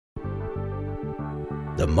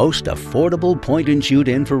The most affordable point-and-shoot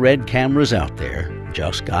infrared cameras out there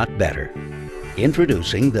just got better.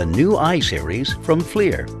 Introducing the new I-Series from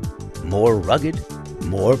FLIR. More rugged,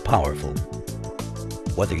 more powerful.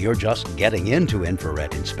 Whether you're just getting into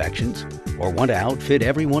infrared inspections or want to outfit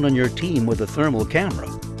everyone on your team with a thermal camera,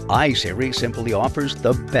 I-Series simply offers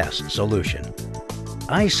the best solution.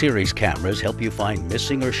 I-Series cameras help you find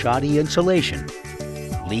missing or shoddy insulation,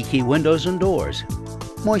 leaky windows and doors,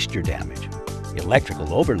 moisture damage,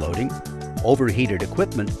 electrical overloading, overheated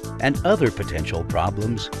equipment, and other potential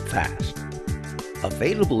problems fast.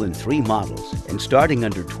 Available in 3 models and starting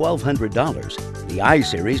under $1,200, the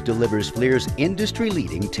I-Series delivers FLIR's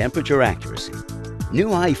industry-leading temperature accuracy. New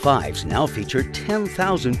i5s now feature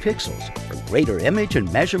 10,000 pixels for greater image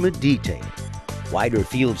and measurement detail. Wider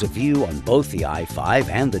fields of view on both the i5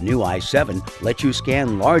 and the new i7 let you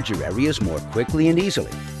scan larger areas more quickly and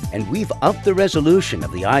easily. And we've upped the resolution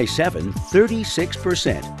of the i7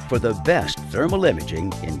 36% for the best thermal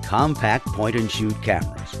imaging in compact point-and-shoot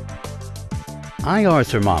cameras. IR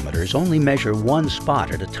thermometers only measure one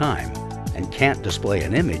spot at a time and can't display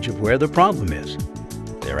an image of where the problem is.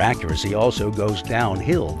 Their accuracy also goes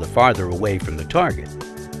downhill the farther away from the target.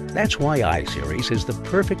 That's why I-Series is the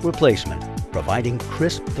perfect replacement, providing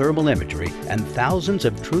crisp thermal imagery and thousands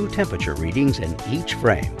of true temperature readings in each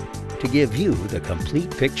frame to give you the complete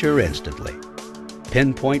picture instantly.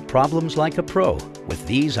 Pinpoint problems like a pro with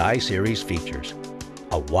these I-Series features: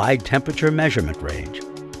 a wide temperature measurement range,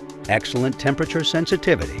 excellent temperature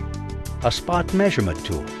sensitivity, a spot measurement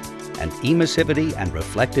tool, and emissivity and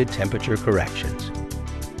reflected temperature corrections.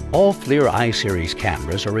 All FLIR I-Series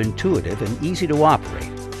cameras are intuitive and easy to operate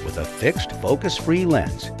with a fixed focus-free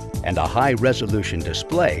lens and a high-resolution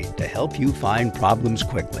display to help you find problems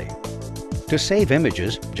quickly. To save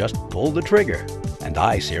images, just pull the trigger, and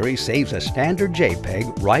I-Series saves a standard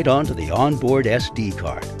JPEG right onto the onboard SD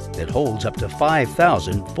card that holds up to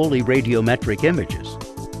 5,000 fully radiometric images.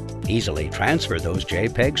 Easily transfer those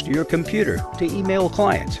JPEGs to your computer to email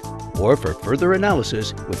clients or for further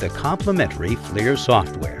analysis with the complimentary FLIR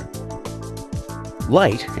software.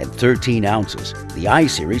 Light at 13 ounces, the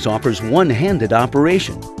I-Series offers one-handed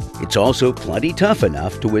operation. It's also plenty tough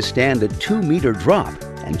enough to withstand a 2-meter drop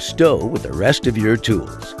and stow with the rest of your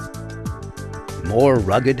tools. More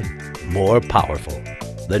rugged, more powerful.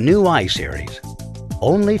 The new I-Series.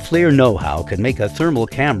 Only FLIR know-how can make a thermal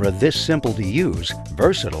camera this simple to use,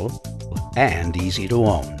 versatile, and easy to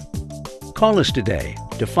own. Call us today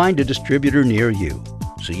to find a distributor near you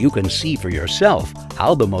so you can see for yourself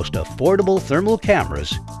how the most affordable thermal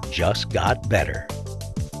cameras just got better.